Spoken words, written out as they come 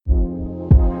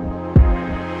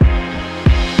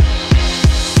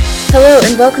Hello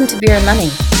and welcome to Beer and Money,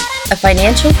 a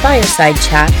financial fireside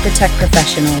chat for tech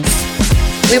professionals.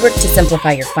 We work to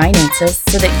simplify your finances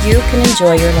so that you can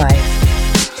enjoy your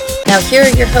life. Now here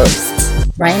are your hosts,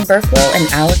 Ryan Burkwell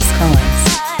and Alex Collins.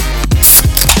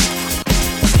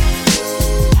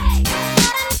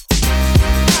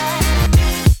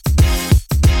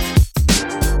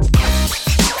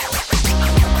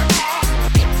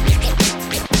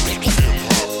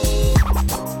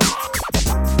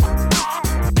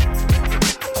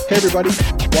 Hey everybody,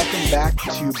 welcome back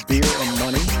to Beer and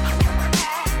Money.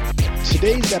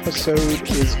 Today's episode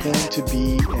is going to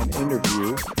be an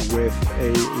interview with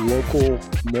a local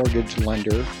mortgage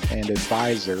lender and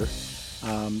advisor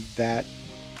that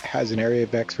has an area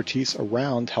of expertise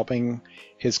around helping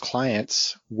his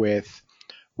clients with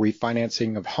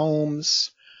refinancing of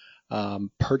homes,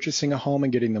 purchasing a home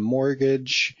and getting the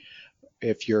mortgage.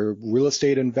 If you're a real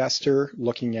estate investor,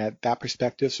 looking at that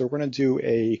perspective. So we're going to do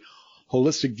a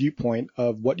holistic viewpoint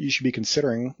of what you should be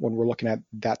considering when we're looking at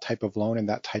that type of loan and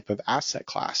that type of asset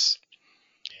class.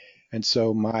 And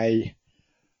so my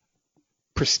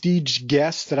prestige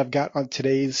guest that I've got on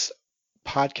today's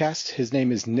podcast, his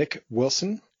name is Nick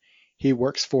Wilson. He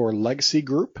works for Legacy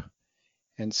Group.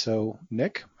 And so,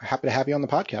 Nick, I'm happy to have you on the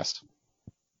podcast.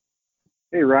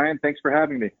 Hey, Ryan, thanks for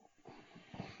having me.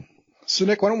 So,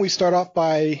 Nick, why don't we start off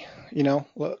by,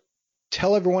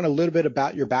 tell everyone a little bit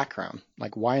about your background.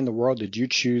 Like, why in the world did you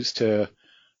choose to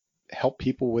help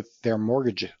people with their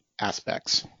mortgage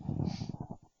aspects?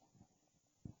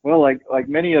 Well, like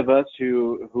many of us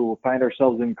who find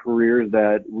ourselves in careers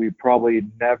that we probably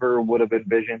never would have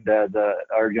envisioned as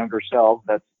our younger selves.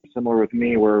 That's similar with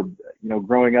me, where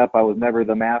growing up, I was never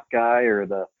the math guy or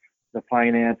the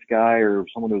finance guy or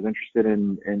someone who was interested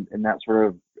in that sort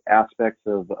of aspects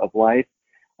of life.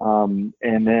 And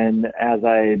then as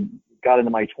I got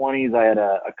into my 20s, I had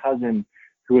a cousin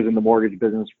who was in the mortgage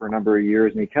business for a number of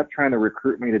years, and he kept trying to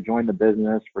recruit me to join the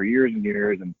business for years and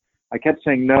years. And I kept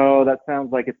saying, no, that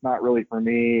sounds like it's not really for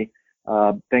me.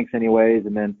 Thanks anyways.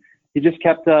 And then he just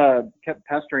kept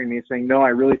pestering me, saying, no, I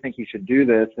really think you should do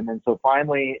this. And then so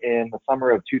finally, in the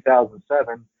summer of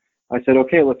 2007, I said,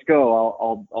 okay, let's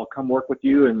go. I'll come work with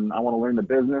you, and I want to learn the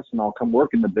business, and I'll come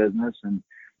work in the business. And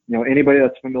anybody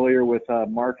that's familiar with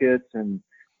markets and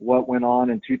what went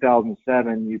on in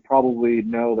 2007, you probably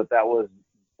know that was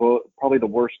probably the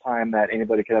worst time that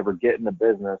anybody could ever get in the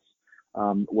business,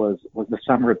 was the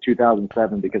summer of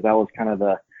 2007, because that was kind of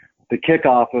the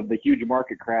kickoff of the huge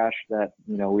market crash that,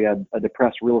 we had a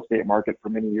depressed real estate market for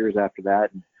many years after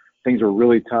that. And things were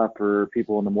really tough for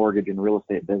people in the mortgage and real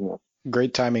estate business.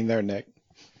 Great timing there, Nick.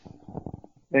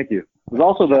 Thank you. It was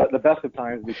also the best of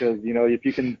times because, if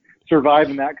you can survive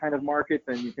in that kind of market,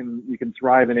 then you can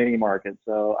thrive in any market.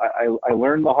 So I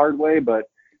learned the hard way, but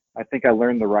I think I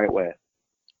learned the right way.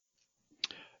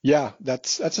 Yeah,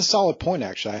 that's a solid point.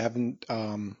 Actually, I haven't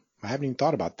even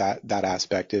thought about that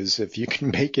aspect. Is if you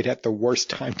can make it at the worst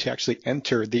time to actually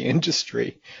enter the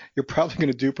industry, you're probably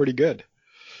going to do pretty good.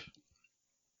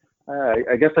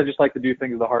 I guess I just like to do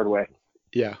things the hard way.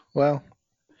 Yeah. Well,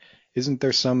 isn't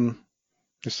there some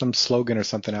slogan or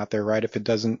something out there, right? If it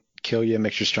doesn't kill you, it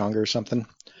makes you stronger or something.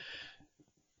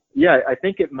 Yeah, I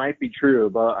think it might be true,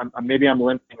 but maybe I'm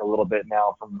limping a little bit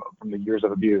now from the years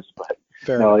of abuse. But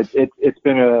fair no, enough. It's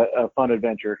been a fun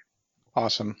adventure.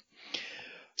 Awesome.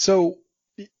 So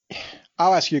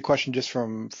I'll ask you a question just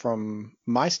from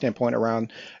my standpoint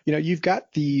around, you've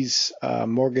got these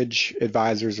mortgage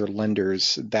advisors or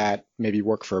lenders that maybe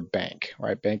work for a bank,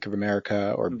 right? Bank of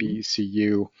America or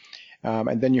BCU.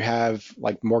 And then you have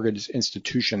like mortgage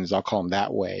institutions, I'll call them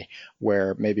that way,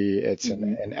 where maybe it's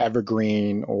an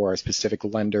evergreen or a specific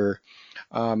lender.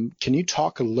 Can you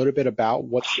talk a little bit about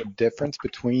what's the difference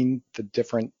between the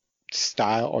different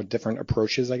style or different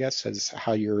approaches, I guess, as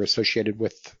how you're associated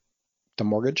with the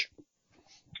mortgage?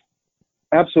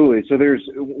 Absolutely. So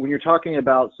when you're talking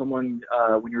about someone,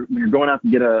 when you're going out to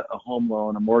get a home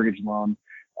loan, a mortgage loan,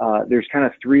 there's kind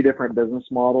of three different business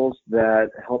models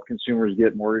that help consumers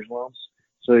get mortgage loans.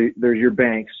 So there's your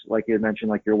banks, like you had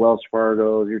mentioned, like your Wells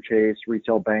Fargo, your Chase,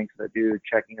 retail banks that do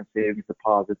checking and savings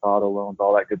deposits, auto loans,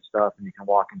 all that good stuff. And you can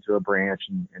walk into a branch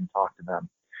and talk to them.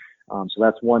 So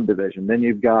that's one division. Then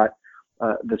you've got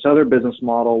this other business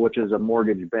model, which is a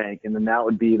mortgage bank. And then that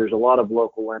would be, there's a lot of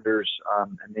local lenders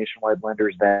and nationwide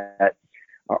lenders that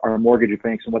are mortgage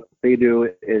banks. And what they do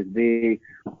is they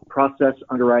process,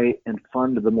 underwrite, and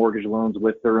fund the mortgage loans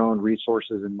with their own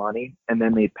resources and money. And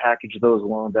then they package those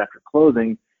loans after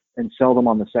closing and sell them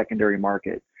on the secondary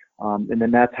market. And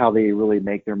then that's how they really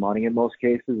make their money in most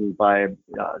cases, is by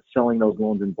selling those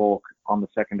loans in bulk on the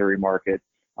secondary market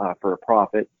for a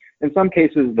profit. in some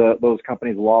cases, those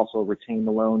companies will also retain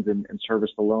the loans and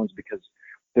service the loans because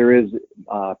there is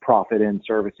profit in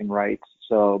servicing rights.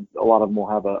 So a lot of them will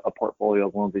have a portfolio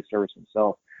of loans they service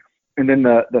themselves. And then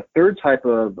the third type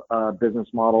of business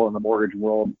model in the mortgage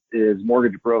world is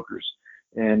mortgage brokers.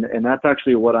 And that's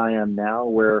actually what I am now,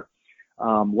 where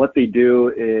what they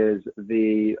do is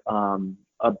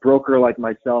a broker like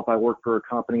myself, I work for a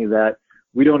company that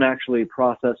we don't actually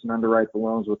process and underwrite the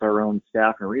loans with our own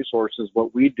staff and resources.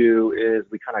 What we do is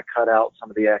we kind of cut out some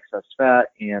of the excess fat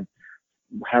and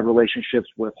have relationships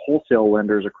with wholesale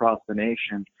lenders across the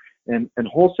nation. And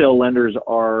wholesale lenders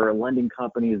are lending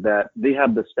companies that they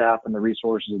have the staff and the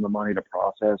resources and the money to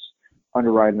process,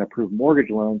 underwrite, and approve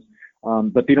mortgage loans,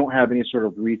 but they don't have any sort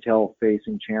of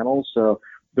retail-facing channels. So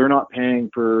they're not paying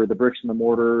for the bricks and the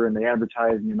mortar and the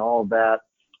advertising and all of that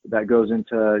goes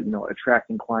into,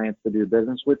 attracting clients to do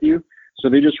business with you. So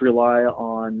they just rely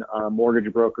on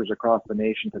mortgage brokers across the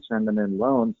nation to send them in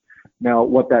loans. Now,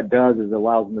 what that does is it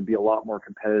allows them to be a lot more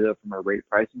competitive from a rate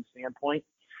pricing standpoint.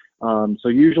 So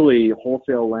usually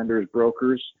wholesale lenders,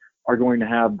 brokers are going to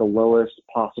have the lowest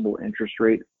possible interest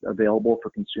rate available for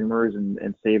consumers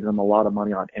and save them a lot of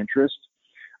money on interest.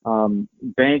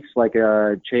 Banks like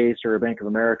a Chase or a Bank of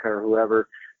America or whoever,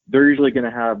 they're usually going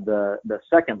to have the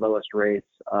second lowest rates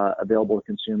available to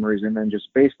consumers. And then just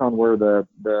based on where the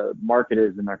market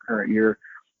is in our current year,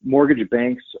 mortgage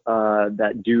banks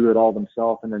that do it all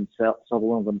themselves and then sell the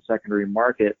loans on the secondary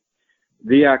market,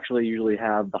 they actually usually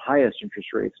have the highest interest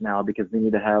rates now because they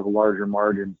need to have larger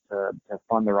margins to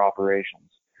fund their operations.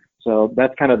 So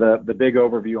that's kind of the big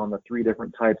overview on the three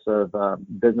different types of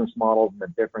business models and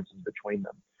the differences between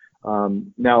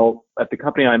them. Now, at the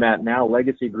company I'm at now,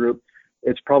 Legacy Group,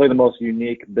 it's probably the most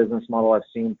unique business model I've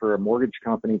seen for a mortgage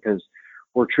company because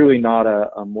we're truly not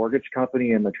a mortgage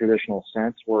company in the traditional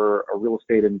sense. We're a real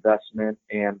estate investment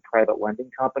and private lending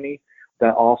company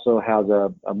that also has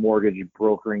a mortgage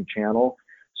brokering channel.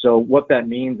 So what that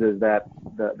means is that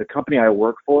the company I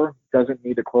work for doesn't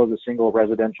need to close a single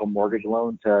residential mortgage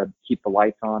loan to keep the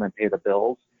lights on and pay the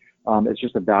bills. It's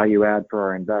just a value add for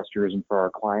our investors and for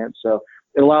our clients. So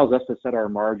it allows us to set our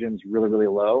margins really, really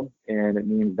low. And it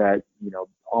means that,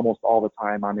 almost all the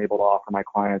time I'm able to offer my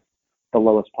clients the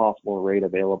lowest possible rate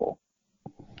available.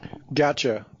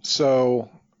 Gotcha. So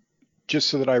just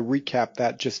so that I recap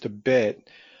that just a bit,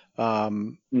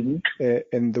 in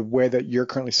the way that you're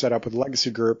currently set up with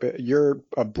Legacy Group, you're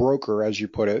a broker, as you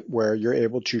put it, where you're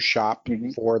able to shop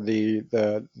for the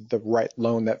right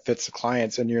loan that fits the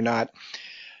clients, and you're not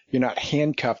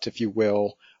handcuffed, if you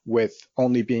will, with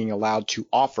only being allowed to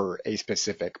offer a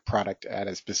specific product at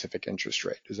a specific interest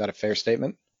rate. Is that a fair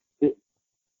statement?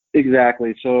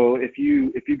 Exactly. So if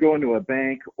you go into a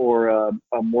bank or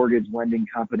a mortgage lending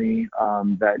company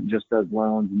that just does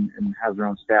loans and has their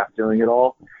own staff doing it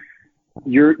all,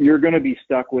 you're going to be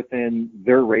stuck within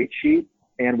their rate sheet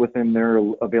and within their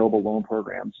available loan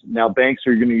programs. Now, banks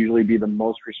are going to usually be the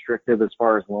most restrictive as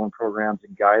far as loan programs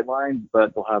and guidelines,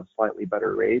 but they'll have slightly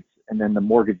better rates. And then the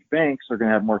mortgage banks are going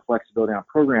to have more flexibility on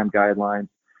program guidelines,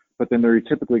 but then they're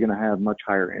typically going to have much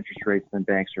higher interest rates than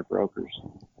banks or brokers.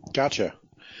 Gotcha.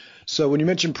 So when you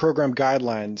mention program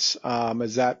guidelines,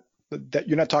 is that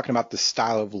you're not talking about the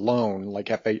style of loan like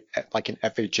an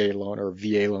FHA loan or a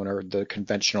VA loan or the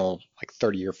conventional like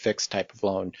 30-year fixed type of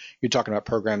loan? You're talking about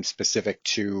programs specific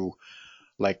to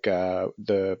like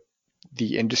the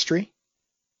industry?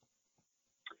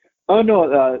 Oh,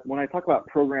 no. When I talk about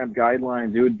program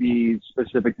guidelines, it would be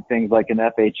specific to things like an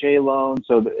FHA loan.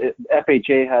 So the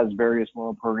FHA has various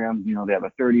loan programs. They have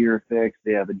a 30-year fixed,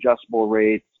 they have adjustable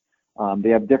rates. They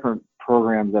have different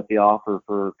programs that they offer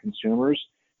for consumers,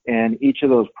 and each of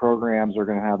those programs are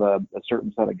going to have a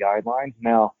certain set of guidelines.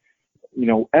 Now,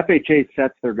 FHA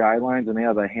sets their guidelines and they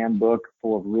have a handbook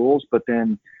full of rules, but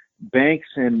then banks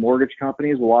and mortgage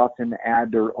companies will often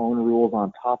add their own rules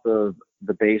on top of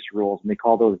the base rules, and they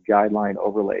call those guideline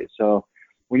overlays. So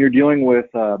when you're dealing with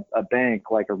a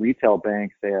bank, like a retail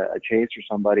bank, say a Chase or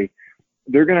somebody,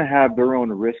 they're going to have their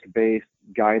own risk-based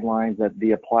guidelines that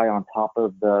they apply on top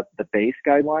of the base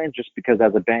guidelines, just because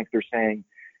as a bank, they're saying,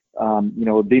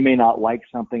 they may not like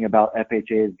something about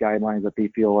FHA's guidelines that they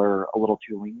feel are a little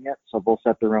too lenient. So they'll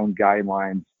set their own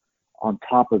guidelines on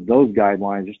top of those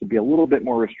guidelines just to be a little bit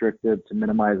more restrictive to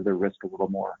minimize their risk a little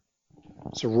more.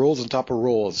 So rules on top of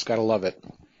rules. Gotta love it.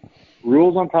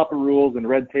 Rules on top of rules and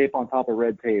red tape on top of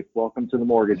red tape. Welcome to the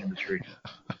mortgage industry.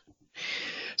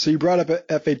 So you brought up a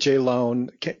FHA loan.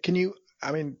 Can you,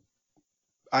 I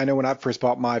know when I first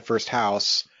bought my first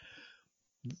house,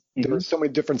 there were so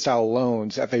many different style of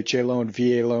loans, FHA loan,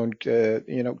 VA loan,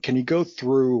 can you go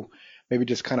through maybe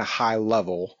just kind of high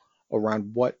level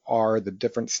around what are the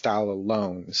different style of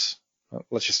loans?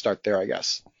 Let's just start there, I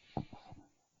guess.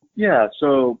 Yeah,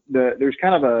 so there's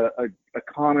kind of a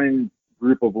common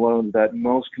group of loans that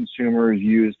most consumers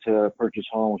use to purchase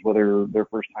homes, whether they're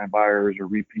first-time buyers or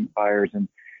repeat buyers, and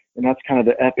that's kind of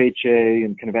the FHA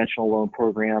and conventional loan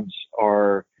programs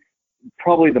are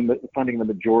probably funding the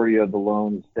majority of the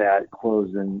loans that close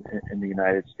in the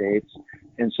United States.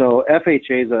 And so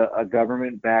FHA is a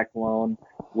government-backed loan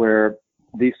where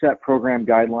they set program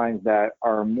guidelines that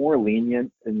are more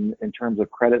lenient in terms of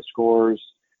credit scores,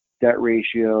 debt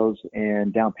ratios,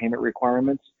 and down payment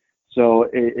requirements. So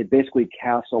it basically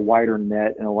casts a wider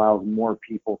net and allows more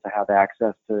people to have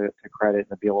access to credit and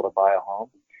to be able to buy a home.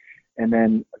 And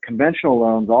then conventional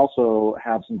loans also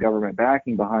have some government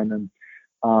backing behind them,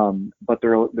 but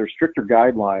they're stricter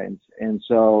guidelines. And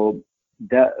so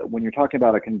that when you're talking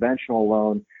about a conventional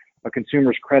loan, a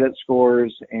consumer's credit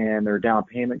scores and their down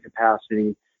payment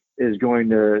capacity is going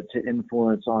to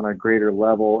influence on a greater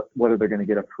level whether they're going to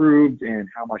get approved and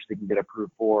how much they can get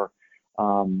approved for.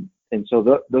 And so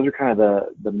those are kind of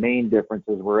the main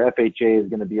differences, where FHA is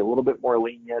going to be a little bit more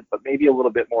lenient, but maybe a little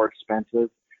bit more expensive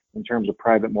in terms of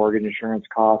private mortgage insurance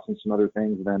costs and some other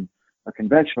things than a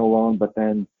conventional loan, but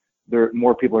then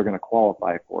more people are going to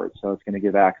qualify for it. So it's going to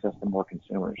give access to more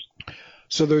consumers.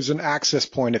 So there's an access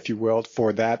point, if you will,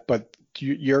 for that, but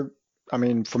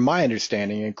from my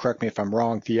understanding, and correct me if I'm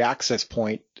wrong, the access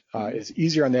point is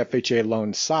easier on the FHA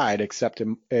loan side, except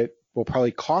it will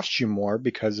probably cost you more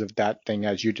because of that thing,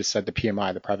 as you just said, the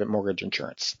PMI, the private mortgage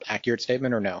insurance. Accurate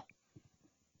statement or no?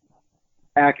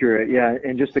 Accurate, yeah.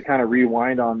 And just to kind of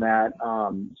rewind on that,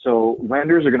 so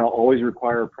lenders are going to always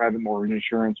require private mortgage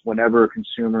insurance whenever a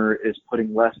consumer is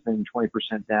putting less than 20%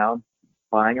 down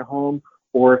buying a home,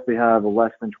 or if they have a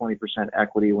less than 20%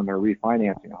 equity when they're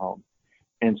refinancing a home.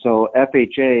 And so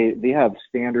FHA, they have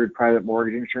standard private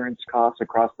mortgage insurance costs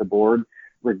across the board,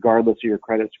 regardless of your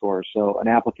credit score. So an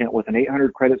applicant with an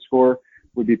 800 credit score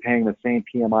would be paying the same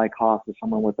PMI cost as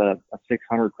someone with a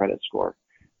 600 credit score.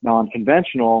 Now on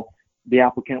conventional, the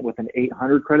applicant with an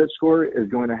 800 credit score is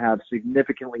going to have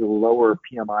significantly lower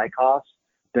PMI costs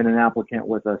than an applicant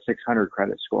with a 600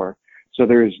 credit score. So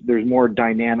there's more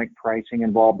dynamic pricing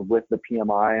involved with the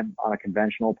PMI on a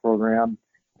conventional program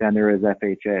than there is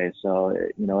FHA. So,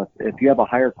 if you have a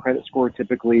higher credit score,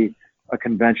 typically a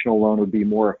conventional loan would be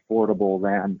more affordable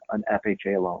than an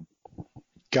FHA loan.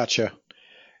 Gotcha.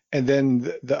 And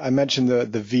then I mentioned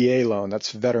the VA loan,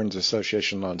 that's Veterans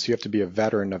Association loan. So you have to be a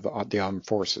veteran of the armed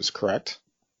forces, correct?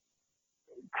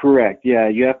 Correct. Yeah,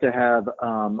 you have to have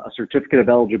a certificate of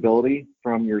eligibility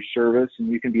from your service, and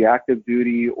you can be active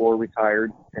duty or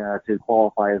retired to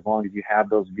qualify as long as you have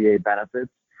those VA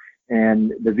benefits.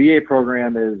 And the VA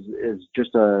program is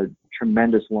just a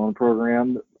tremendous loan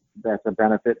program that's a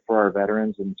benefit for our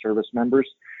veterans and service members.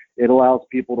 It allows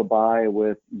people to buy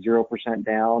with 0%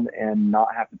 down and not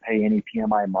have to pay any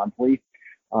PMI monthly.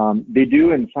 They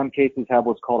do in some cases have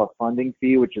what's called a funding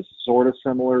fee, which is sort of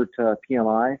similar to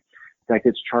PMI, that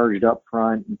gets charged up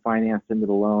front and financed into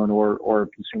the loan, or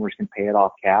consumers can pay it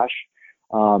off cash.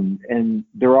 And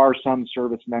there are some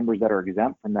service members that are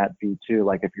exempt from that fee too.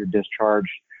 Like if you're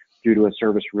discharged due to a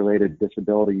service-related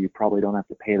disability, you probably don't have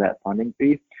to pay that funding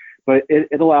fee. But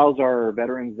it allows our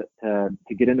veterans to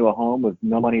get into a home with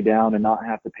no money down and not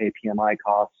have to pay PMI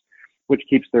costs, which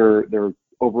keeps their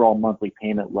overall monthly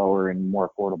payment lower and more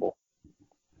affordable.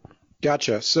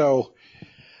 Gotcha. So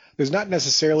there's not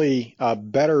necessarily a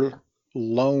better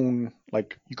loan,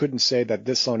 like you couldn't say that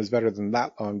this loan is better than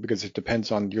that loan, because it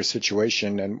depends on your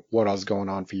situation and what else is going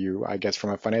on for you, I guess, from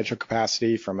a financial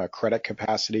capacity, from a credit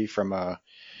capacity, from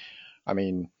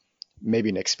maybe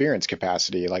an experience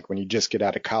capacity. Like when you just get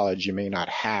out of college, you may not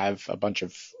have a bunch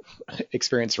of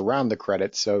experience around the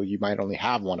credit, so you might only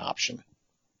have one option.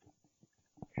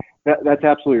 That's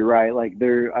absolutely right. Like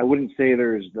I wouldn't say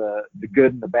there's the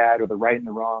good and the bad or the right and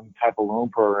the wrong type of loan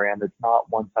program. It's not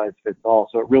one size fits all.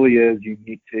 So it really is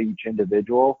unique to each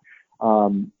individual.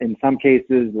 In some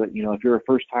cases, if you're a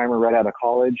first timer right out of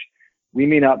college, we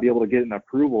may not be able to get an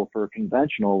approval for a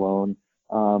conventional loan,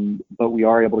 but we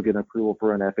are able to get an approval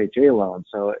for an FHA loan.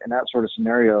 So in that sort of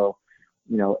scenario,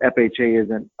 FHA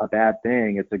isn't a bad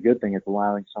thing. It's a good thing. It's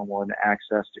allowing someone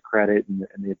access to credit and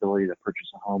the ability to purchase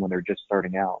a home when they're just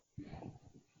starting out.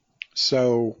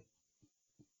 So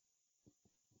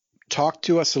talk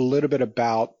to us a little bit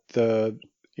about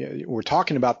we're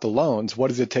talking about the loans. What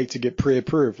does it take to get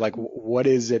pre-approved? Like, what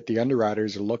is it the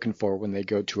underwriters are looking for when they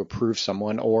go to approve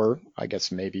someone, or I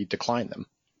guess maybe decline them?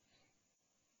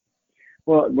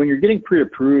 Well, when you're getting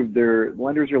pre-approved,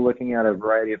 lenders are looking at a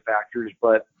variety of factors,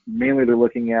 but mainly they're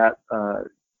looking at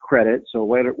credit. So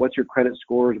what's your credit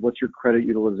scores? What's your credit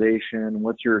utilization?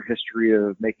 What's your history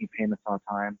of making payments on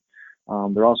time?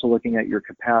 They're also looking at your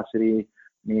capacity,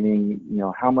 meaning,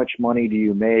 how much money do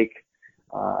you make?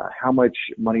 How much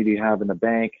money do you have in the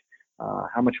bank?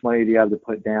 How much money do you have to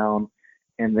put down?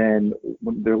 And then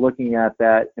when they're looking at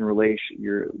that they're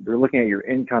looking at your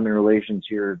income in relation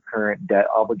to your current debt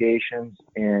obligations,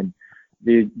 and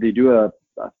they do a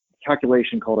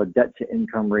calculation called a debt to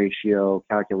income ratio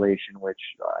calculation, which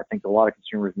I think a lot of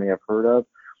consumers may have heard of.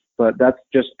 But that's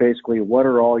just basically what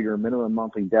are all your minimum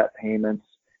monthly debt payments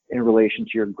in relation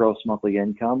to your gross monthly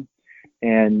income.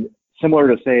 And similar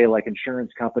to, say, like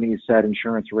insurance companies set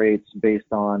insurance rates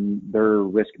based on their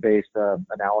risk-based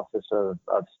analysis of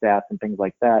stats and things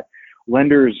like that,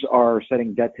 lenders are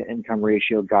setting debt to income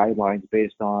ratio guidelines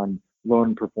based on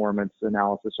loan performance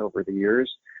analysis over the years.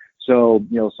 So,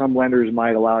 some lenders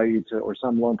might allow you to, or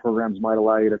some loan programs might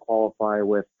allow you to qualify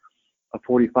with a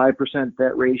 45%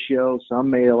 debt ratio.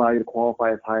 Some may allow you to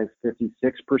qualify as high as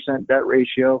 56% debt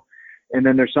ratio. And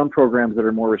then there's some programs that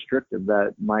are more restrictive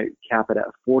that might cap it at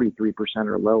 43%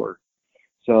 or lower.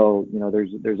 So,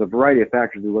 there's a variety of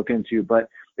factors we look into, but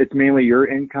it's mainly your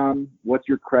income, what's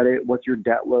your credit, what's your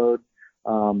debt load,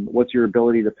 what's your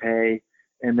ability to pay.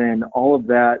 And then all of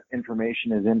that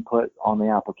information is input on the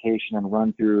application and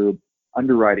run through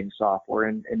underwriting software.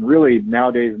 And really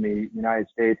nowadays in the United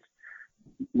States,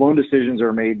 loan decisions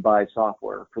are made by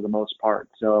software for the most part.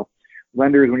 So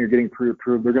lenders, when you're getting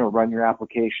pre-approved, they're going to run your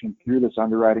application through this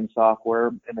underwriting software.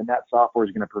 And then that software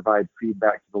is going to provide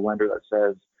feedback to the lender that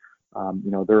says,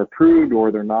 they're approved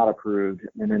or they're not approved.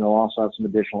 And then it'll also have some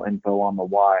additional info on the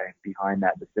why behind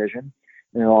that decision.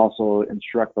 And it'll also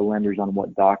instruct the lenders on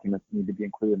what documents need to be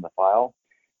included in the file.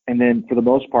 And then for the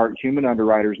most part, human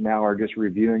underwriters now are just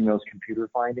reviewing those computer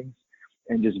findings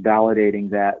and just validating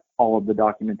that all of the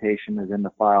documentation is in the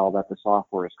file that the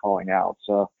software is calling out.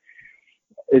 So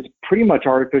it's pretty much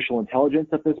artificial intelligence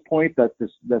at this point that's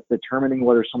determining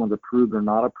whether someone's approved or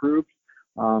not approved.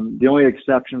 The only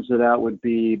exceptions to that would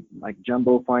be like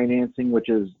jumbo financing, which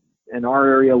is in our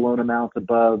area loan amounts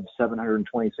above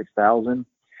 $726,000.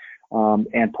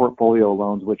 And portfolio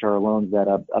loans, which are loans that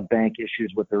a bank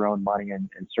issues with their own money and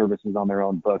services on their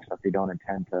own books that they don't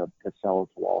intend to sell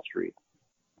to Wall Street.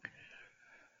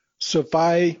 So if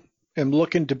I am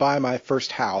looking to buy my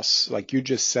first house, like you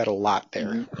just said a lot there.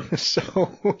 Mm-hmm.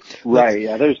 So right,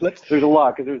 yeah, there's a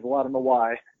lot because there's a lot in the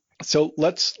why. So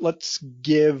let's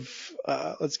give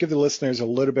the listeners a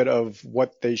little bit of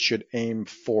what they should aim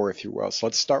for, if you will. So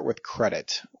let's start with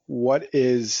credit.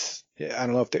 I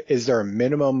don't know is there a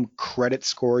minimum credit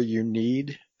score you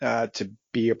need to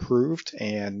be approved,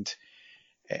 and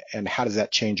how does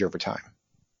that change over time?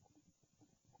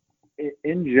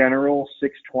 In general,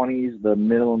 620 is the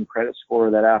minimum credit score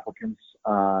that applicants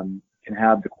can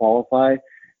have to qualify.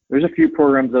 There's a few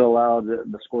programs that allow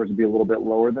the scores to be a little bit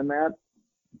lower than that,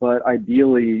 but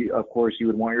ideally, of course, you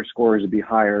would want your scores to be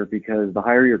higher, because the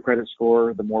higher your credit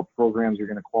score, the more programs you're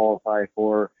going to qualify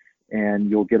for, and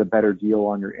you'll get a better deal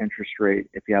on your interest rate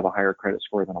if you have a higher credit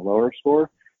score than a lower score.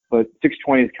 But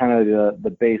 620 is kind of the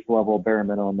base level bare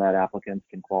minimum that applicants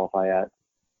can qualify at.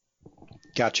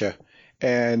 Gotcha.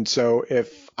 And so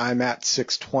if I'm at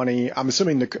 620, I'm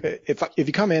assuming if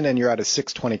you come in and you're at a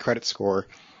 620 credit score,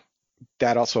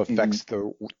 that also affects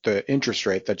the interest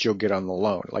rate that you'll get on the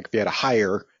loan. Like if you had a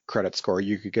higher credit score,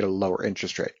 you could get a lower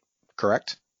interest rate,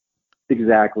 correct?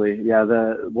 Exactly. Yeah.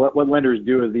 What lenders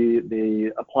do is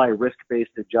they apply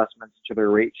risk-based adjustments to their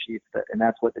rate sheets, and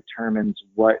that's what determines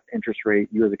what interest rate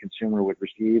you as a consumer would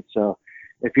receive. So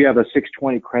if you have a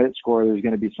 620 credit score, there's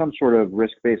going to be some sort of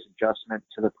risk-based adjustment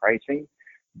to the pricing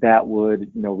that would,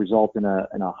 result in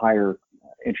a higher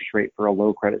interest rate for a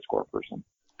low credit score person.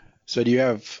 So do you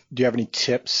have any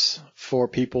tips for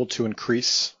people to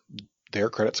increase their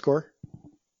credit score?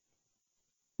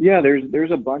 Yeah,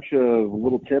 there's a bunch of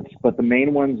little tips, but the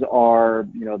main ones are,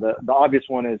 the obvious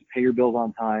one is pay your bills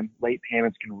on time. Late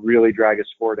payments can really drag a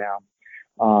score down.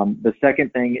 The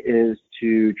second thing is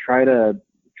to try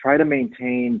to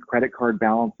maintain credit card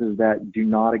balances that do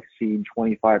not exceed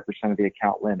 25% of the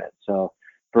account limit. So,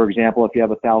 for example, if you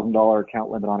have a $1,000 account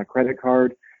limit on a credit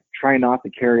card, try not to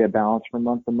carry a balance from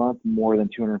month to month more than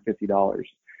 $250.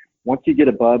 Once you get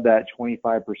above that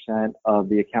 25% of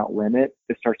the account limit,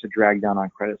 it starts to drag down on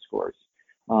credit scores.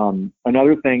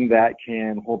 Another thing that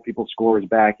can hold people's scores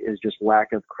back is just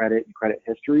lack of credit and credit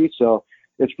history. So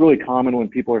it's really common when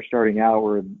people are starting out,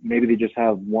 where maybe they just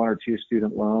have one or two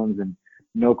student loans and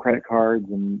no credit cards,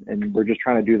 and they're just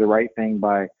trying to do the right thing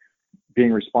by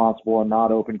being responsible and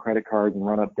not open credit cards and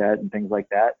run up debt and things like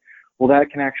that. Well,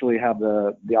 that can actually have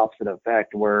the opposite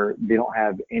effect where they don't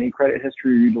have any credit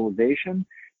history or utilization.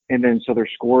 And then so their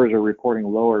scores are reporting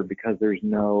lower because there's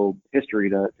no history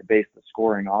to base the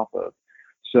scoring off of.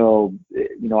 So,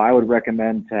 I would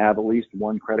recommend to have at least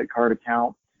one credit card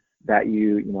account that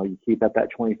you keep at that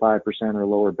 25% or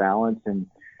lower balance and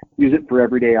use it for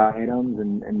everyday items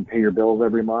and pay your bills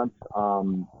every month,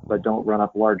 but don't run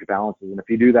up large balances. And if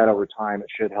you do that over time, it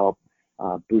should help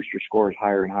boost your scores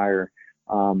higher and higher.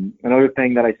 Another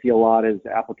thing that I see a lot is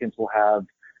applicants will have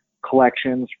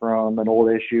collections from an old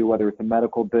issue, whether it's a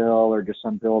medical bill or just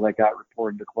some bill that got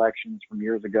reported to collections from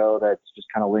years ago that's just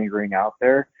kind of lingering out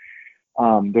there.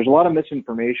 There's a lot of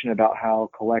misinformation about how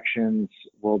collections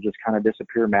will just kind of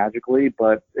disappear magically,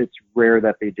 but it's rare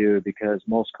that they do because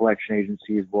most collection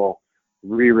agencies will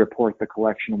re-report the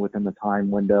collection within the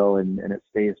time window and it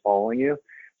stays following you.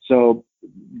 So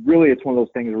really it's one of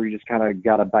those things where you just kind of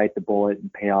got to bite the bullet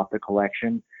and pay off the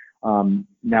collection.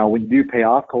 Now, when you do pay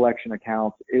off collection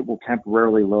accounts, it will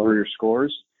temporarily lower your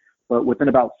scores, but within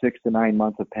about 6 to 9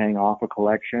 months of paying off a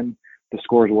collection, the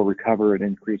scores will recover and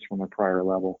increase from the prior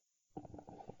level.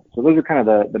 So those are kind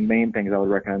of the main things I would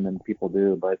recommend people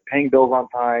do, but paying bills on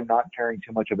time, not carrying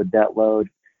too much of a debt load.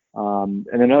 And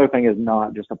another thing is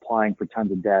not just applying for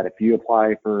tons of debt. If you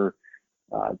apply for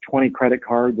 20 credit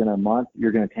cards in a month,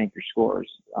 you're going to tank your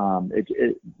scores.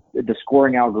 The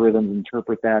scoring algorithms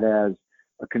interpret that as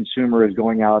a consumer is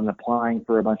going out and applying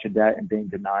for a bunch of debt and being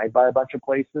denied by a bunch of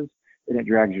places, and it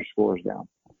drags your scores down.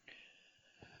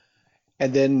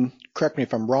 And then, correct me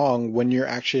if I'm wrong, when you're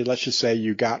actually, let's just say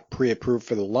you got pre-approved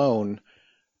for the loan,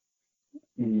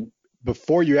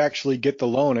 before you actually get the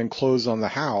loan and close on the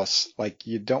house, like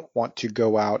you don't want to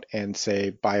go out and say,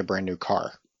 buy a brand new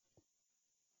car.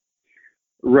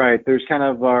 Right. There's kind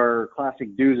of our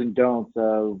classic do's and don'ts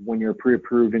of when you're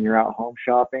pre-approved and you're out home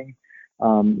shopping.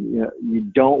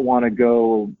 You don't want to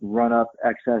go run up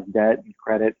excess debt and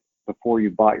credit before you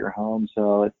bought your home.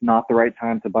 So it's not the right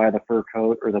time to buy the fur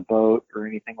coat or the boat or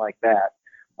anything like that.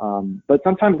 But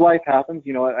sometimes life happens.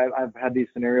 I've had these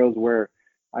scenarios where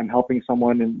I'm helping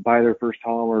someone buy their first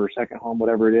home or second home,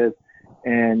 whatever it is,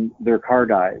 and their car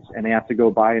dies and they have to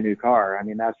go buy a new car. I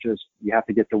mean, that's just, you have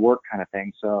to get to work kind of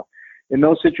thing. So in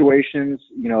those situations,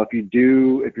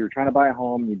 if you're trying to buy a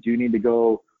home, you do need to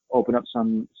go open up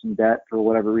some debt for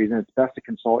whatever reason. It's best to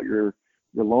consult your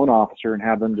loan officer and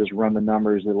have them just run the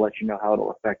numbers that let you know how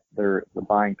it'll affect the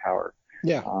buying power.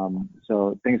 Yeah.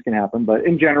 So things can happen, but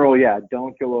in general,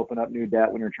 don't go open up new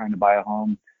debt when you're trying to buy a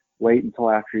home. Wait until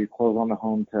after you close on the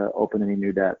home to open any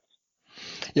new debts.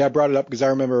 Yeah, I brought it up because I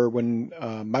remember when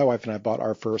my wife and I bought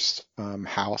our first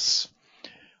house,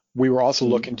 we were also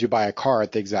looking to buy a car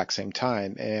at the exact same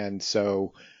time. And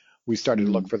so we started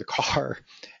to look for the car.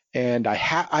 And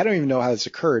I don't even know how this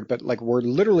occurred, but like we're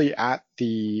literally at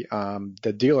the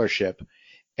dealership,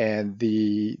 and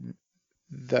the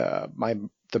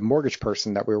mortgage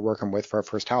person that we were working with for our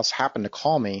first house happened to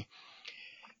call me,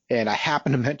 and I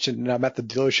happened to mention that I'm at the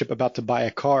dealership about to buy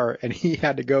a car, and he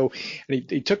had to go, and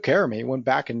he took care of me. He went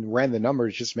back and ran the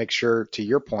numbers just to make sure, to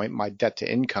your point, my debt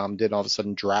to income didn't all of a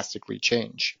sudden drastically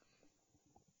change.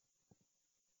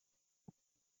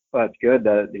 Well, that's good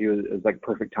that it was like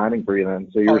perfect timing for you then.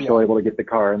 So you were still able to get the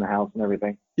car and the house and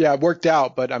everything. Yeah, it worked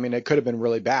out, but I mean, it could have been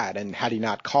really bad. And had he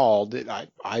not called,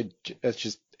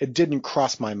 it didn't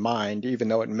cross my mind, even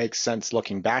though it makes sense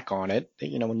looking back on it.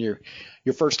 When you're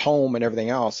your first home and everything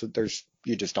else,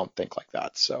 you just don't think like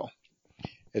that. So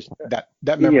that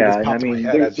memory just popped in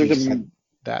my head as you said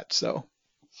that. So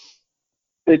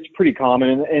it's pretty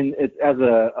common, and it's, as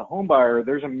a home buyer,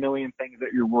 there's a million things that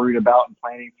you're worried about and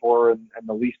planning for, and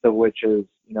the least of which is,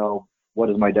 what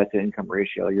is my debt to income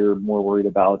ratio? You're more worried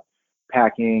about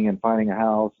packing and finding a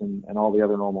house and all the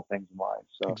other normal things in life.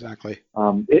 So exactly.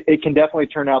 It can definitely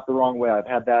turn out the wrong way. I've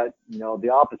had that, the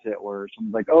opposite, where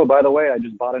someone's like, oh, by the way, I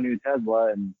just bought a new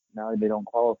Tesla and now they don't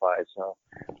qualify. So,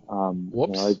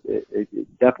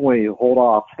 it definitely hold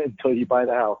off until you buy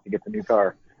the house to get the new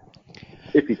car,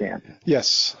 if you can.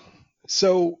 Yes.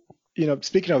 So,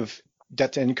 speaking of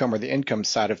debt to income or the income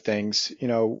side of things,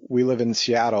 we live in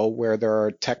Seattle where there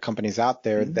are tech companies out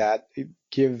there that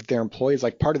give their employees,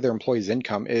 like part of their employees'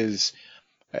 income is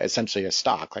essentially a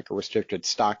stock, like a restricted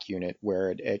stock unit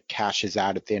where it cashes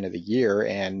out at the end of the year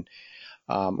and,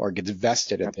 or gets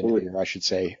vested at the end of the year, I should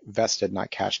say, vested,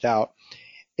 not cashed out.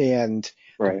 And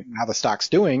how the stock's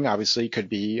doing obviously could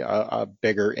be a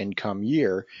bigger income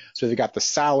year. So they got the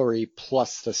salary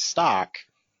plus the stock.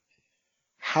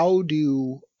 How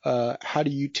do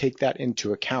you take that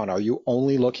into account? Are you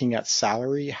only looking at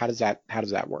salary? How does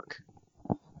that work?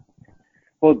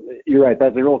 Well, you're right.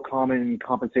 That's a real common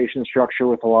compensation structure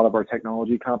with a lot of our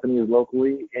technology companies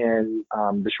locally. And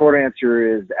the short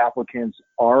answer is applicants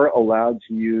are allowed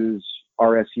to use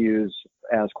RSUs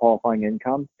as qualifying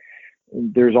income.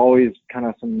 There's always kind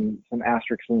of some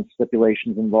asterisks and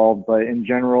stipulations involved, but in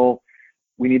general,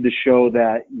 we need to show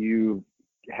that you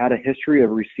had a history of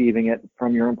receiving it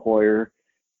from your employer,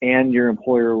 and your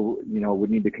employer, would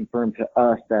need to confirm to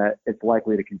us that it's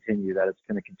likely to continue, that it's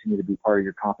going to continue to be part of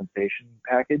your compensation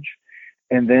package.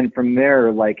 And then from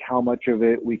there, like how much of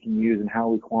it we can use and how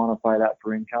we quantify that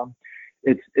for income.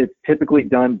 It's typically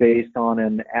done based on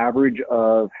an average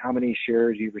of how many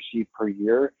shares you receive per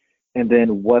year, and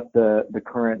then what the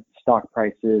current stock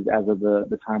price is as of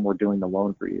the time we're doing the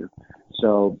loan for you.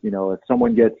 So, if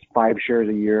someone gets 5 shares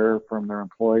a year from their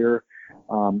employer,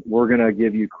 we're going to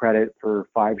give you credit for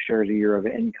 5 shares a year of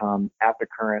income at the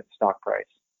current stock price.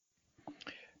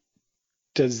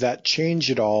 Does that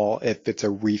change at all if it's a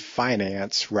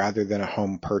refinance rather than a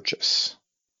home purchase?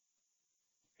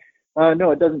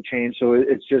 No, it doesn't change. So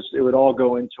it would all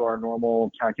go into our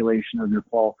normal calculation of your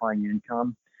qualifying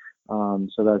income.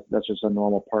 So that's just a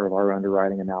normal part of our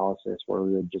underwriting analysis, where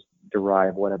we would just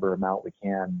derive whatever amount we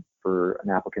can for an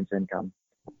applicant's income.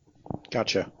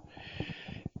 Gotcha.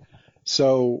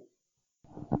 So,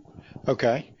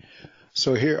 okay.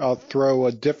 So here I'll throw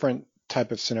a different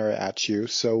type of scenario at you.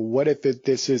 So what if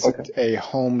this isn't a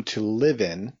home to live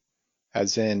in,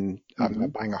 as in I'm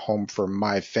not buying a home for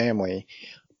my family,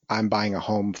 I'm buying a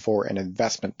home for an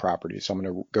investment property, so I'm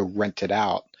going to go rent it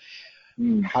out.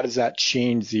 How does that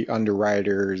change the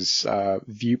underwriter's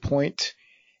viewpoint,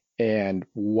 and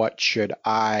what should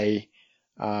I,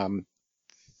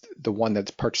 the one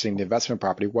that's purchasing the investment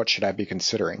property, what should I be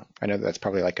considering? I know that's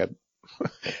probably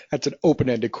that's an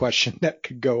open-ended question that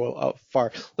could go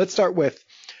far. Let's start with,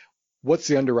 what's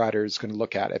the underwriter's going to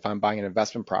look at if I'm buying an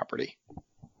investment property?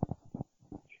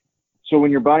 So when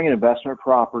you're buying an investment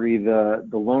property, the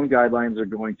loan guidelines are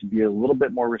going to be a little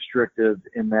bit more restrictive,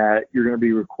 in that you're going to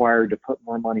be required to put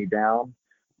more money down.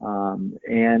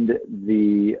 And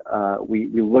we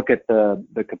look at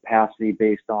the capacity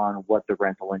based on what the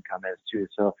rental income is too.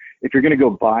 So if you're going to go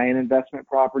buy an investment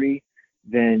property,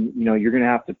 then you're going to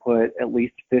have to put at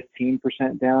least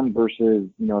 15% down, versus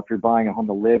if you're buying a home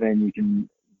to live in, you can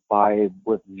buy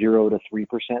with 0 to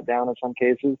 3% down in some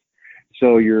cases.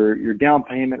 So your down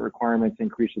payment requirements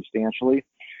increase substantially.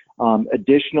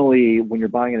 Additionally, when you're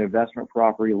buying an investment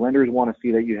property, lenders want to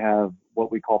see that you have what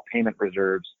we call payment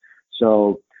reserves.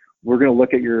 So we're going to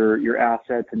look at your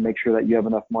assets and make sure that you have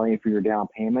enough money for your down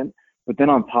payment. But then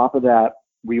on top of that,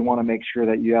 we want to make sure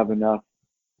that you have enough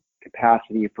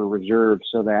capacity for reserves,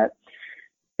 so that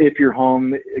if your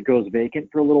home goes vacant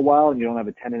for a little while and you don't have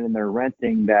a tenant in there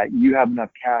renting, that you have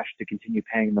enough cash to continue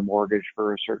paying the mortgage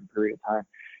for a certain period of time.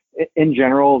 In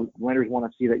general, lenders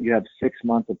want to see that you have 6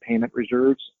 months of payment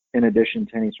reserves in addition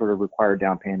to any sort of required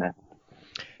down payment.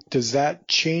 Does that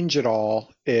change at all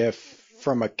if,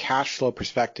 from a cash flow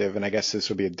perspective, and I guess this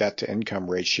would be a debt to income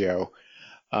ratio,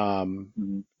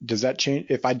 does that change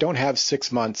if I don't have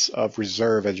 6 months of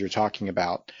reserve, as you're talking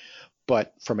about,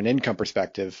 but from an income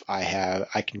perspective,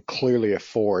 I can clearly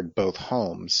afford both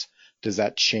homes? Does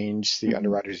that change the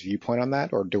underwriter's viewpoint on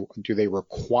that, or do they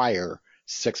require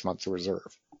 6 months of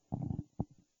reserve?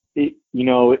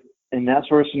 In that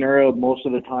sort of scenario, most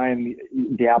of the time,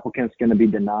 the applicant's going to be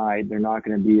denied. They're not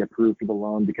going to be approved for the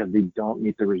loan because they don't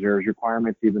meet the reserves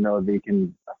requirements, even though they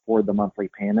can afford the monthly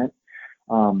payment.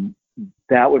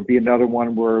 That would be another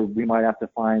one where we might have to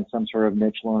find some sort of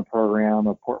niche loan program,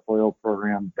 a portfolio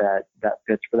program that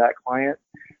fits for that client.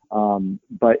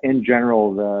 But in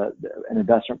general, an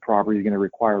investment property is going to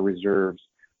require reserves.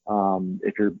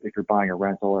 If you're buying a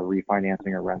rental or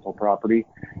refinancing a rental property,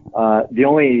 the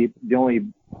only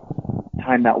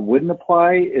time that wouldn't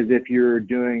apply is if you're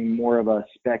doing more of a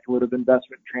speculative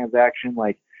investment transaction,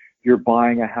 like you're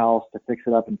buying a house to fix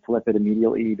it up and flip it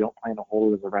immediately. You don't plan to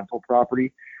hold it as a rental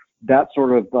property. That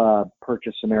sort of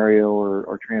purchase scenario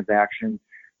or transaction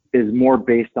is more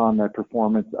based on the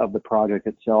performance of the project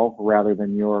itself rather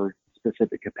than your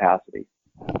specific capacity.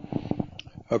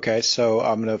 Okay, so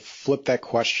I'm going to flip that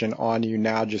question on you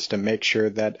now just to make sure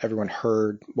that everyone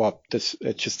heard. Well, it's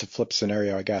just a flip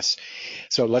scenario, I guess.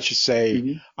 So let's just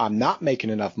say I'm not making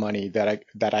enough money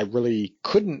that I really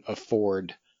couldn't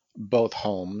afford both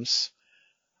homes,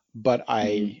 but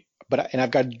and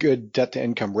I've got good debt to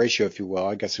income ratio, if you will.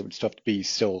 I guess it would still have to be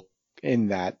still in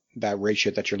that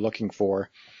ratio that you're looking for,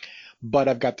 but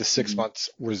I've got the 6 months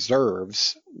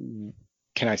reserves.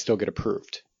 Can I still get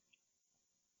approved?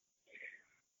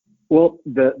 Well,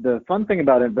 the fun thing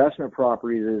about investment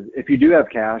properties is if you do have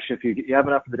cash, if you have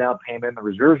enough of the down payment and the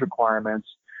reserves requirements,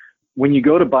 when you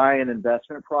go to buy an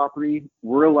investment property,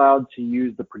 we're allowed to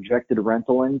use the projected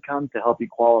rental income to help you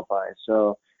qualify.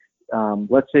 So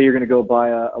let's say you're going to go buy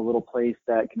a little place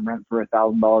that can rent for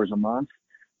 $1,000 a month.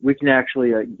 We can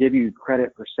actually give you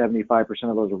credit for 75%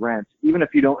 of those rents. Even if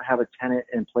you don't have a tenant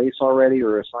in place already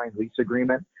or a signed lease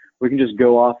agreement, we can just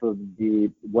go off of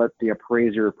what the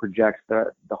appraiser projects the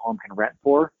home can rent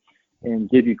for and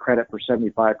give you credit for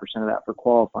 75% of that for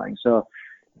qualifying. So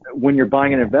when you're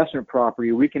buying an investment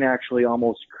property, we can actually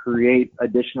almost create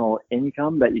additional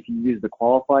income that you can use to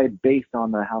qualify based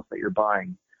on the house that you're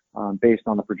buying, based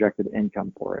on the projected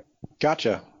income for it.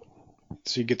 Gotcha.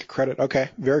 So you get the credit. Okay,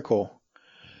 very cool.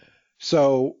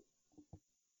 So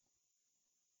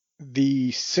the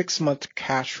 6-month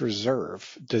cash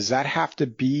reserve, does that have to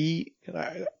be,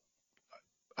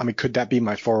 could that be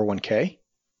my 401k?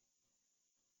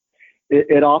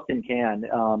 It often can.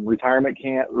 Retirement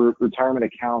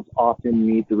accounts often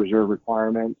meet the reserve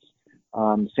requirements.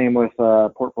 Same with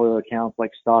portfolio accounts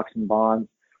like stocks and bonds.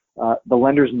 The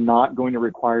lender's not going to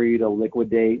require you to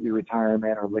liquidate your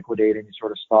retirement or liquidate any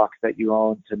sort of stocks that you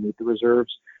own to meet the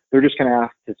reserves. They're just going to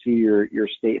ask to see your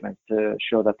statement to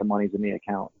show that the money's in the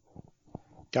account.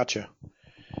 Gotcha.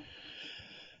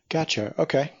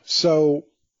 Okay. So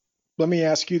let me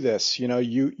ask you this.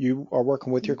 You are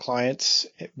working with your clients.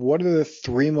 What are the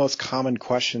 3 most common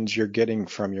questions you're getting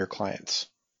from your clients?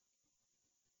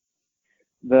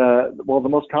 The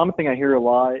most common thing I hear a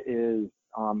lot is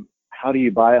how do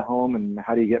you buy a home and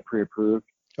how do you get pre-approved?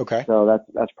 Okay. So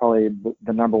that's probably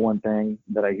the number one thing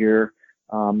that I hear.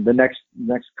 The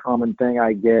next common thing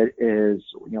I get is,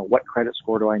 what credit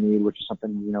score do I need, which is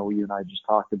something, you and I just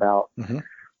talked about. Mm-hmm.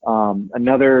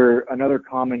 Another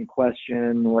common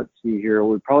question, let's see here,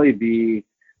 would probably be,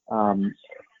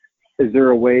 is there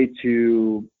a way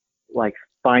to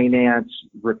finance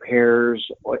repairs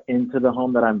into the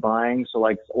home that I'm buying? So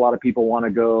a lot of people want to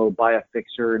go buy a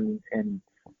fixer and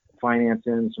finance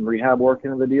in some rehab work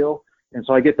into the deal. And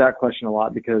so I get that question a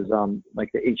lot because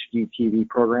the HGTV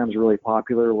program is really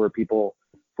popular where people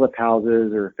flip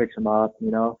houses or fix them up,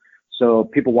 So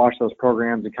people watch those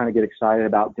programs and kind of get excited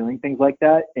about doing things like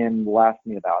that and will ask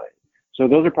me about it. So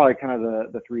those are probably kind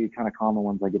of the 3 kind of common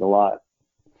ones I get a lot.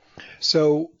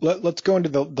 So let's go into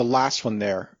the last one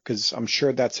there, because I'm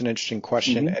sure that's an interesting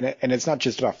question. Mm-hmm. And it's not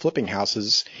just about flipping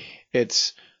houses.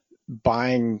 It's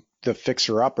buying the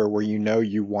fixer-upper where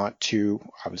you want to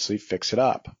obviously fix it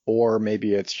up. Or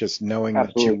maybe it's just knowing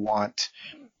Absolutely. that you want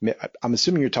 – I'm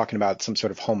assuming you're talking about some sort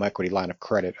of home equity line of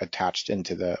credit attached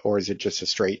into or is it just a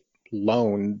straight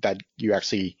loan that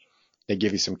they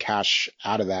give you some cash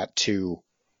out of that to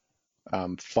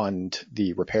fund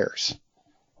the repairs?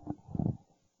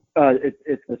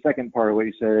 It's the second part of what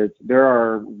you said. There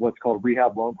are what's called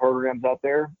rehab loan programs out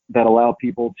there that allow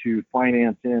people to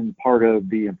finance in part of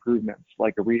the improvements,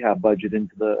 like a rehab budget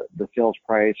into the sales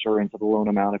price or into the loan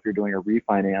amount if you're doing a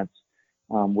refinance,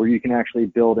 where you can actually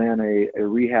build in a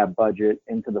rehab budget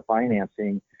into the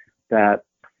financing that.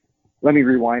 Let me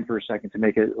rewind for a second to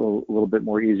make it a little bit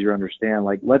more easier to understand.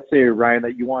 Let's say, Ryan,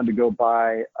 that you wanted to go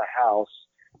buy a house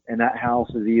and that house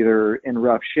is either in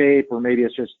rough shape or maybe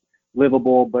it's just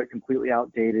livable but completely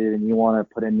outdated and you want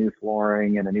to put in new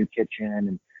flooring and a new kitchen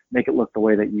and make it look the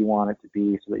way that you want it to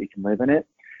be so that you can live in it.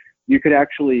 You could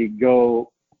actually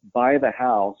go buy the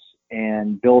house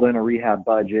and build in a rehab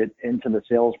budget into the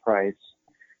sales price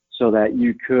so that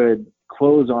you could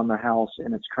close on the house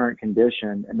in its current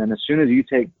condition. And then as soon as you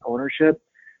take ownership,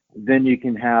 then you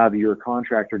can have your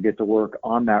contractor get to work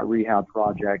on that rehab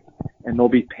project and they'll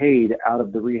be paid out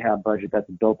of the rehab budget that's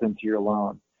built into your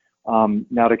loan.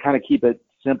 Now to kind of keep it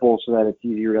simple so that it's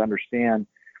easier to understand,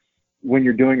 when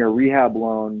you're doing a rehab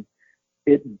loan,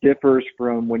 it differs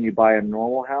from when you buy a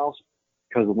normal house,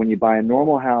 because when you buy a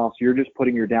normal house, you're just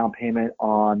putting your down payment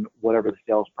on whatever the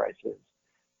sales price is.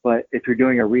 But if you're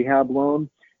doing a rehab loan,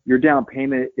 your down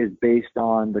payment is based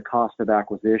on the cost of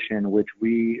acquisition, which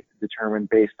we determine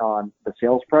based on the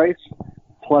sales price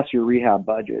plus your rehab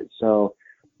budget. So,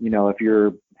 if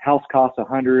your house costs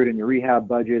 $100 and your rehab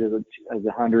budget is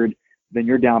 $100, then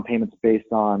your down payment's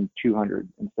based on $200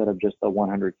 instead of just the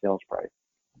 $100 sales price.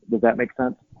 Does that make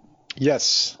sense?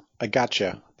 Yes, I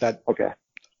gotcha. Okay.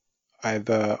 I've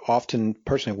often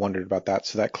personally wondered about that,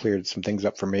 so that cleared some things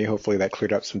up for me. Hopefully that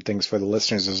cleared up some things for the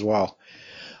listeners as well.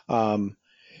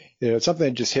 It's something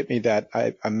that just hit me that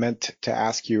I meant to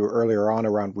ask you earlier on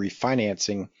around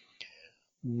refinancing.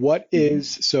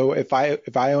 So if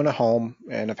I own a home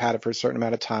and I've had it for a certain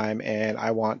amount of time and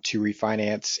I want to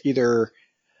refinance either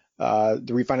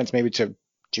the refinance maybe to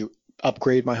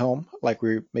upgrade my home, like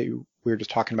maybe we were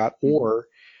just talking about, or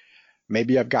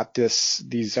maybe I've got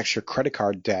these extra credit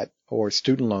card debt or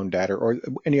student loan debt or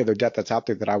any other debt that's out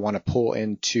there that I want to pull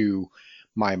into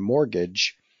my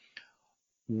mortgage.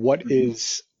 What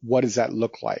does that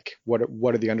look like?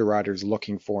 What are the underwriters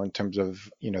looking for in terms of,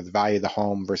 the value of the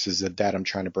home versus the debt I'm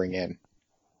trying to bring in?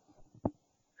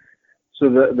 So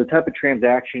the type of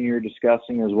transaction you're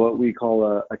discussing is what we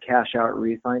call a cash out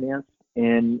refinance.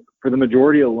 And for the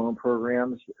majority of loan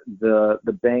programs, the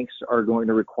banks are going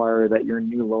to require that your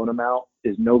new loan amount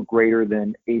is no greater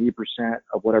than 80%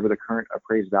 of whatever the current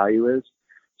appraised value is.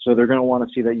 So they're going to want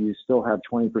to see that you still have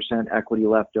 20% equity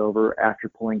left over after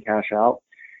pulling cash out.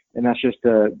 And that's just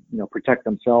to, protect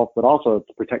themselves, but also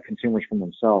to protect consumers from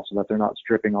themselves so that they're not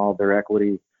stripping all of their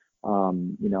equity,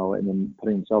 and then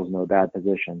putting themselves into a bad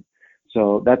position.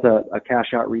 So that's a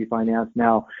cash out refinance.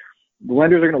 Now, the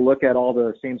lenders are going to look at all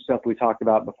the same stuff we talked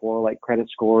about before, like credit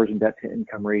scores and debt to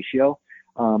income ratio.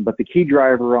 But the key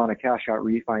driver on a cash out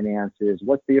refinance is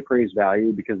what's the appraised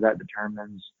value, because that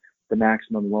determines the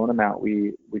maximum loan amount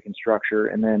we can structure.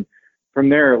 And then from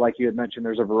there, like you had mentioned,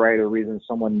 there's a variety of reasons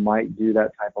someone might do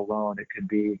that type of loan. It could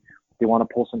be they want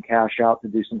to pull some cash out to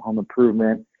do some home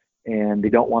improvement, and they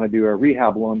don't want to do a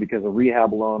rehab loan because a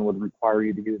rehab loan would require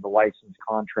you to use the licensed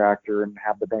contractor and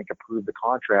have the bank approve the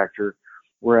contractor.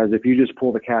 Whereas if you just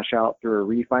pull the cash out through a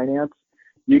refinance,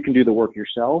 you can do the work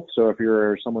yourself. So if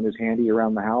you're someone who's handy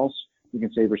around the house, you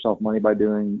can save yourself money by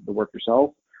doing the work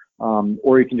yourself.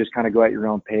 Or you can just kind of go at your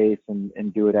own pace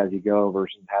and do it as you go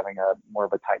versus having a more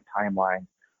of a tight timeline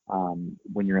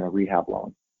when you're in a rehab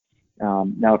loan.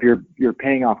 Now, if you're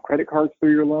paying off credit cards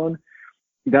through your loan,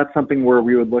 that's something where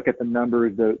we would look at the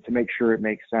numbers to make sure it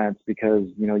makes sense, because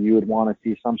you would want to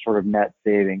see some sort of net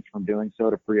savings from doing so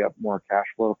to free up more cash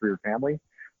flow for your family.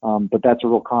 But that's a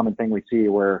real common thing we see,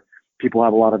 where people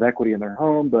have a lot of equity in their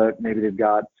home, but maybe they've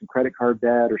got some credit card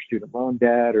debt or student loan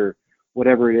debt or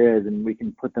whatever it is, and we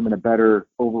can put them in a better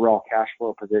overall cash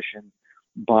flow position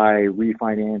by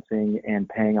refinancing and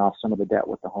paying off some of the debt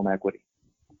with the home equity.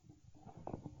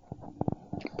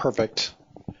 Perfect.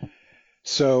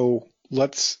 So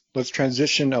let's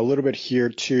transition a little bit here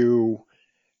to,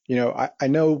 I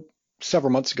know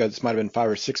several months ago, this might have been 5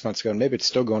 or 6 months ago, and maybe it's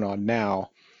still going on now.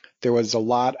 There was a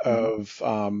lot of,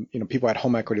 people had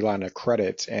home equity line of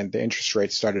credit, and the interest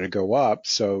rates started to go up.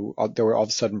 So they were all of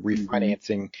a sudden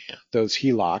refinancing those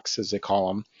HELOCs, as they call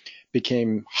them,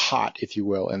 became hot, if you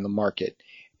will, in the market.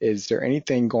 Is there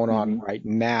anything going on right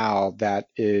now that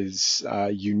is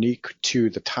unique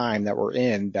to the time that we're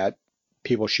in that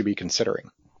people should be considering?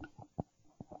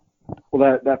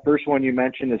 Well, that first one you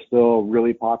mentioned is still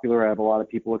really popular. I have a lot of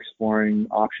people exploring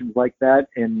options like that,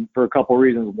 and for a couple of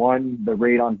reasons. One, the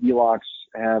rate on HELOCs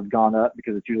have gone up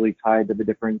because it's usually tied to the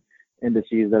different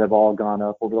indices that have all gone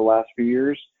up over the last few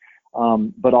years.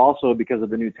 But also because of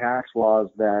the new tax laws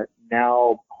that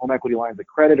now home equity lines of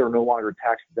credit are no longer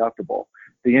tax deductible.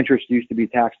 The interest used to be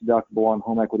tax deductible on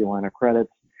home equity line of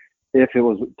credits if it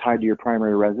was tied to your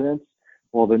primary residence.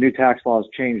 Well, the new tax laws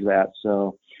changed that.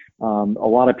 So a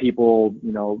lot of people,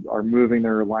 are moving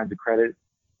their lines of credit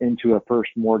into a first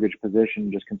mortgage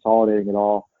position, just consolidating it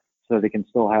all so they can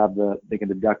still they can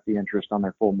deduct the interest on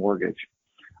their full mortgage.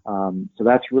 So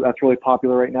that's really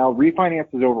popular right now.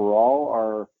 Refinances overall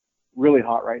are really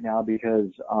hot right now because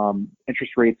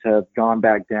interest rates have gone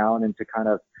back down into kind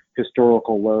of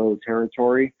historical low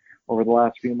territory over the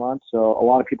last few months. So a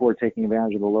lot of people are taking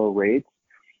advantage of the low rates.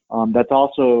 That's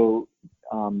also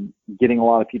getting a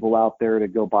lot of people out there to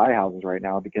go buy houses right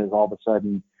now, because all of a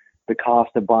sudden the cost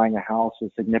of buying a house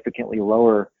is significantly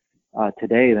lower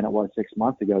today than it was 6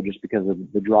 months ago, just because of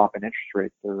the drop in interest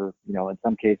rates. They're, in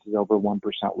some cases over 1%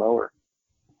 lower.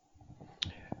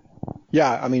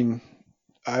 Yeah, I mean,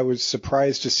 I was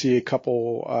surprised to see a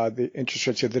couple, the interest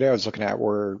rates the other day I was looking at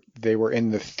they were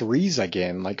in the threes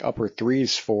again, like upper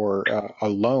threes for a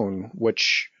loan,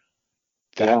 which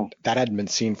that hadn't been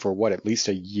seen for at least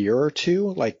a year or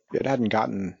two. Like it hadn't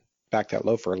gotten back that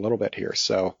low for a little bit here.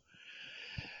 So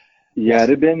yeah, it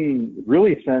had been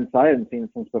really I hadn't seen it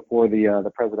since before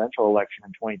the presidential election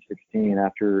in 2016.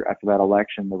 After that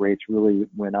election, the rates really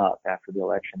went up after the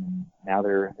election, and now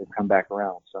they've come back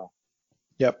around. So.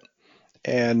 Yep.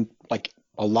 And like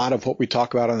a lot of what we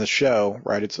talk about on the show,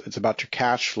 right? It's about your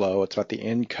cash flow. It's about the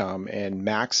income and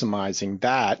maximizing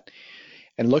that,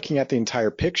 and looking at the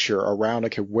entire picture around,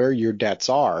 okay, where your debts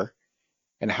are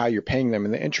and how you're paying them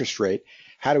and the interest rate.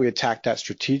 How do we attack that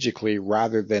strategically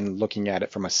rather than looking at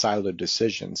it from a siloed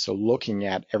decision? So looking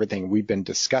at everything we've been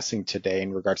discussing today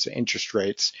in regards to interest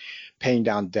rates, paying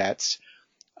down debts,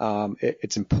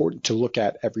 it's important to look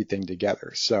at everything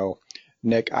together. So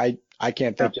Nick, I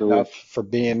can't thank you Absolutely. enough for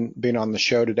being on the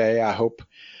show today. I hope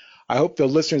the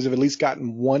listeners have at least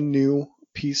gotten one new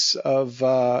piece of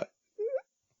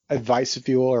advice, if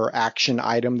you will, or action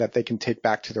item that they can take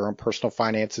back to their own personal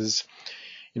finances.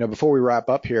 Before we wrap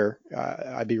up here,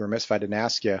 I'd be remiss if I didn't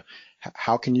ask you,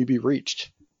 how can you be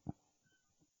reached?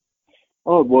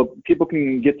 Oh, well, people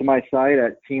can get to my site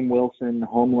at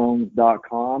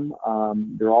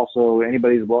teamwilsonhomeloans.com. They're also,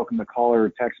 anybody's welcome to call or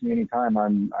text me anytime.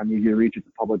 I'm easy to reach. It's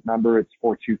a public number. It's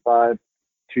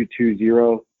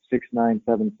 425-220-6977.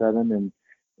 And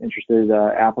interested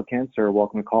applicants are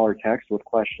welcome to call or text with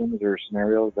questions or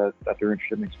scenarios that they're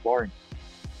interested in exploring.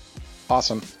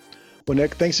 Awesome. Well,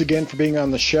 Nick, thanks again for being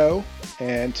on the show.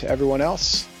 And to everyone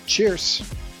else, cheers.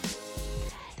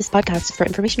 This podcast is for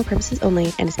informational purposes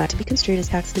only and is not to be construed as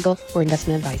tax, legal, or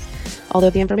investment advice.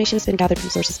 Although the information has been gathered from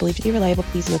sources believed to be reliable,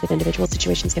 please note that individual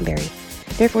situations can vary.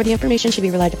 Therefore, the information should be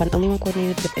relied upon only when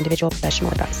coordinated with individual professional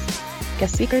advice.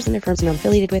 Guest speakers and their firms are not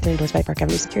affiliated with or endorsed by Park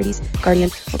Avenue Securities, Guardian,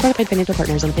 or qualified financial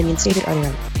partners, and opinions stated are their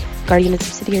own. Guardian and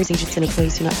subsidiaries, agents, and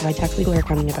employees do not provide tax, legal, or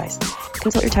accounting advice.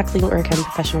 Consult your tax, legal, or accounting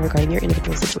professional regarding your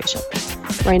individual situation.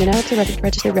 Ryan and Alex are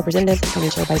registered representatives and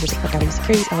financial advisors of Park Avenue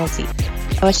Securities, LLC.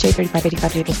 OSJ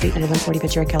 3585 Maple Street, number 140,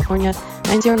 Ventura, California,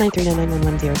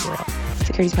 90939911100.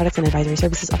 Securities products and advisory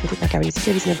services offered through Park Avenue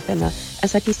Securities and FINRA,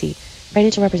 SIPC.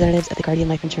 Financial representatives of the Guardian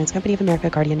Life Insurance Company of America,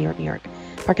 Guardian, New York, New York.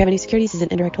 Park Avenue Securities is an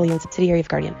indirect wholly owned subsidiary of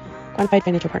Guardian. Quantified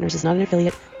Financial Partners is not an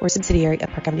affiliate or subsidiary of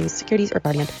Park Avenue Securities or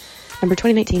Guardian. Number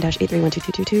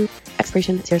 2019-831222,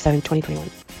 expiration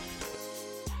 07-2021.